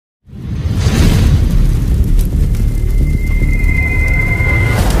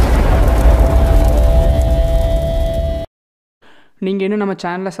நீங்கள் இன்னும் நம்ம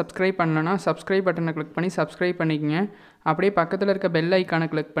சேனலை சப்ஸ்கிரைப் பண்ணலன்னா சப்ஸ்கிரைப் பட்டனை கிளிக் பண்ணி சப்ஸ்கிரைப் பண்ணிக்கங்க. அப்படியே பக்கத்தில் இருக்க பெல் ஐக்கானை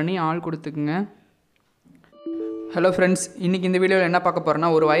கிளிக் பண்ணி ஆல் கொடுத்துக்குங்க. ஹலோ ஃப்ரெண்ட்ஸ், இன்றைக்கி இந்த வீடியோவில் என்ன பார்க்க போகிறோன்னா,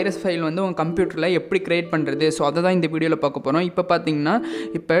 ஒரு வைரஸ் ஃபைல் வந்து உங்கள் கம்ப்யூட்டரில் எப்படி க்ரியேட் பண்ணுறது, ஸோ அதை தான் இந்த வீடியோவில் பார்க்க போகிறோம். இப்போ பார்த்தீங்கன்னா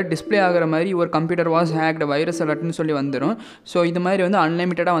டிஸ்பிளே ஆகிற மாதிரி ஒரு கம்ப்யூட்டர் வாஸ் ஹேக்டு வைரஸ் அலர்ட்னு சொல்லி வந்துடும். ஸோ இது மாதிரி வந்து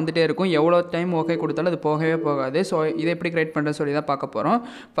அன்லிமிட்டடாக வந்துகிட்டே இருக்கும். எவ்வளோ டைம் ஓகே கொடுத்தாலும் அது போகவே போகாது. ஸோ இதை எப்படி க்ரியேட் பண்ணுறது சொல்லி தான் பார்க்க போகிறோம்.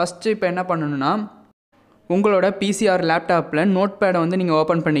 ஃபஸ்ட்டு இப்போ என்ன பண்ணணுன்னா, உங்களோட பிசிஆர் லேப்டாப்பில் நோட் பேடை வந்து நீங்கள்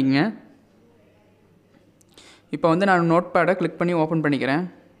ஓப்பன் பண்ணிக்கங்க. இப்போ வந்து நான் நோட் பேடை கிளிக் பண்ணி ஓப்பன் பண்ணிக்கிறேன்.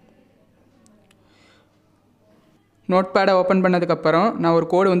 நோட் பேடை ஓப்பன் பண்ணதுக்கப்புறம் நான் ஒரு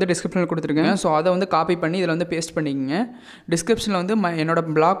கோடு வந்து டிஸ்கிரிப்ஷனில் கொடுத்துருக்கேன். ஸோ அதை வந்து காப்பி பண்ணி இதில் வந்து பேஸ்ட் பண்ணிக்கங்க. டிஸ்கிரிப்ஷனில் வந்து என்னோட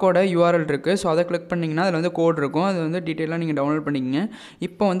பிளாக்கோட யூஆர்எல் இருக்குது. ஸோ அதை கிளிக் பண்ணிங்கன்னா அதில் வந்து கோட் இருக்கும். அது வந்து டீட்டெயிலாக நீங்கள் டவுன்லோட் பண்ணிக்கங்க.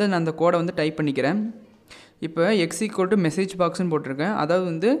 இப்போ வந்து நான் அந்த கோடை வந்து டைப் பண்ணிக்கிறேன். இப்போ மெசேஜ் பாக்ஸ்ன்னு போட்டிருக்கேன். அதாவது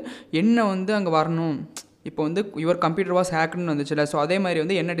வந்து என்ன வந்து அங்கே வரணும், இப்போ வந்து யுவர் கம்ப்யூட்டர் வாஸ் ஹேக்குன்னு வந்துச்சுல, ஸோ அதே மாதிரி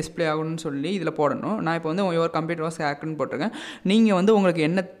வந்து என்ன டிஸ்பிளே ஆகணும்னு சொல்லி இதில் போடணும். நான் இப்போ வந்து யுவர் கம்ப்யூட்டர் வாஸ் ஹேக்குன்னு போட்டிருக்கேன். நீங்கள் வந்து உங்களுக்கு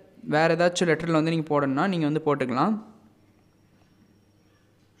என்ன வேறு ஏதாச்சும் லெட்டரில் வந்து நீங்கள் போடணும்னா நீங்கள் வந்து போட்டுக்கலாம்.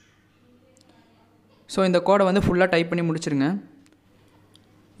 ஸோ இந்த கோடை வந்து ஃபுல்லாக டைப் பண்ணி முடிச்சிருங்க.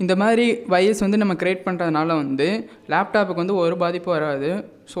 இந்த மாதிரி வைரஸ் வந்து நம்ம க்ரியேட் பண்ணுறதுனால வந்து லேப்டாப்புக்கு வந்து ஒரு பாதிப்பு வராது.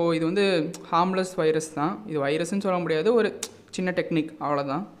 ஸோ இது வந்து ஹார்ம்லெஸ் வைரஸ் தான். இது வைரஸ்ன்னு சொல்ல முடியாது, ஒரு சின்ன டெக்னிக்,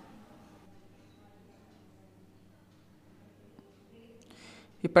 அவ்வளோதான்.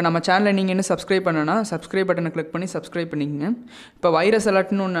 இப்போ நம்ம சேனலை நீங்கள் இன்னும் சப்ஸ்கிரைப் பண்ணனா சப்ஸ்கிரைப் பட்டனை கிளிக் பண்ணி சப்ஸ்கிரைப் பண்ணிக்கங்க. இப்போ வைரஸ்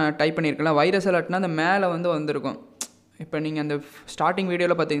அலர்ட்னு ஒன்று டைப் பண்ணியிருக்கலாம். வைரஸ் அலர்ட்னா அந்த மேலே வந்து வந்திருக்கும். இப்போ நீங்கள் அந்த ஸ்டார்டிங்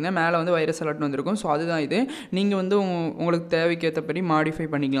வீடியோவில் பார்த்தீங்கன்னா மேலே வந்து வைரஸ் அலர்ட்னு வந்திருக்கும். ஸோ அதுதான் இது. நீங்கள் வந்து உங்களுக்கு தேவைக்கேற்றபடி மாடிஃபை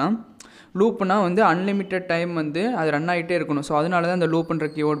பண்ணிக்கலாம். லூப்னா வந்து அன்லிமிட்டட் டைம் வந்து அது ரன் ஆகிட்டே இருக்கணும். ஸோ அதனால தான் அந்த லூப்புன்ற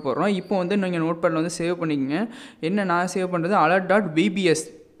கீவேர்ட் போடுறோம். இப்போ வந்து நீங்கள் நோட் பேடில் வந்து சேவ் பண்ணிக்கங்க. என்ன நான் சேவ் பண்ணுறது alert.vbs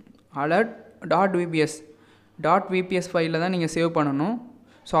alert.vbs ஃபைலில் தான் நீங்கள் சேவ் பண்ணணும்.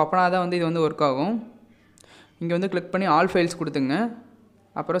 ஸோ அப்போனா தான் வந்து இது வந்து ஒர்க் ஆகும். இங்கே வந்து கிளிக் பண்ணி ஆல் ஃபைல்ஸ் கொடுத்துங்க.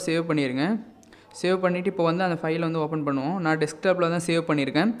 அப்புறம் சேவ் பண்ணிடுங்க. சேவ் பண்ணிவிட்டு இப்போ வந்து அந்த ஃபைலை வந்து ஓப்பன் பண்ணுவோம். நான் டெஸ்க்டாப்பில் தான் சேவ்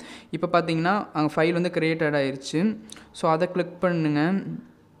பண்ணியிருக்கேன். இப்போ பார்த்தீங்கன்னா அங்கே ஃபைல் வந்து க்ரியேட்டட் ஆகிருச்சு. ஸோ அதை கிளிக் பண்ணுங்க.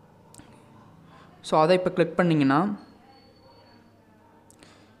 ஸோ அதை இப்போ கிளிக் பண்ணிங்கன்னா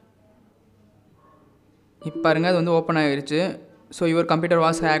இப்போ பாருங்கள் அது வந்து ஓப்பன் ஆகிருச்சு. ஸோ யுவர் கம்ப்யூட்டர்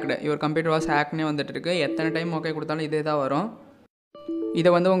வாஸ் ஹேக்னே வந்துட்டு இருக்கு. எத்தனை டைம் ஓகே கொடுத்தாலும் இதே தான் வரும். இதை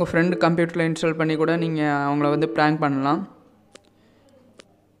வந்து உங்கள் ஃப்ரெண்டு கம்ப்யூட்டரில் இன்ஸ்டால் பண்ணி கூட நீங்கள் அவங்கள வந்து ப்ராங்க் பண்ணலாம்.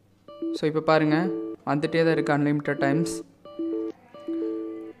 ஸோ இப்போ பாருங்கள் வந்துகிட்டே தான் இருக்குது அன்லிமிட்டட் டைம்ஸ்.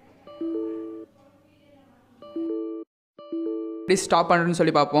 எப்படி ஸ்டாப் பண்ணுறதுன்னு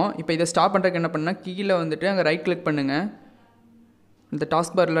சொல்லி பார்ப்போம். இப்போ இதை ஸ்டாப் பண்ணுறதுக்கு என்ன பண்ணால் கீழே வந்துட்டு அங்கே ரைட் கிளிக் பண்ணுங்கள். இந்த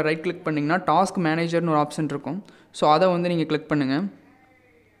டாஸ்க் பாரில் ரைட் கிளிக் பண்ணிங்கன்னா டாஸ்க் மேனேஜர்னு ஒரு ஆப்ஷன் இருக்கும். ஸோ அதை வந்து நீங்கள் கிளிக் பண்ணுங்கள்.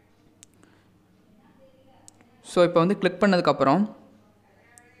 ஸோ இப்போ வந்து கிளிக் பண்ணதுக்கப்புறம்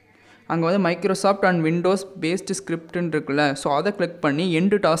அங்கே வந்து மைக்ரோசாஃப்ட் அண்ட் விண்டோஸ் பேஸ்டு ஸ்கிரிப்ட்னு இருக்குல்ல, ஸோ அதை கிளிக் பண்ணி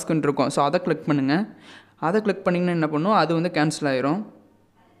எண்டு டாஸ்க்குன்னு இருக்கும். ஸோ அதை கிளிக் பண்ணுங்கள். அதை கிளிக் பண்ணிங்கன்னா என்ன பண்ணும், அது வந்து கேன்சல் ஆயிரும்.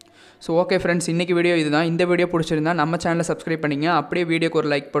 ஸோ ஓகே ஃப்ரெண்ட்ஸ், இன்றைக்கி வீடியோ இதுதான். இந்த வீடியோ பிடிச்சிருந்தா நம்ம சேனலை சப்ஸ்கிரைப் பண்ணிங்க. அப்படியே வீடியோக்கு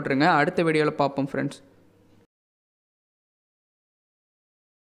ஒரு லைக் போட்டுருங்க. அடுத்த வீடியோவில் பார்ப்போம் ஃப்ரெண்ட்ஸ்.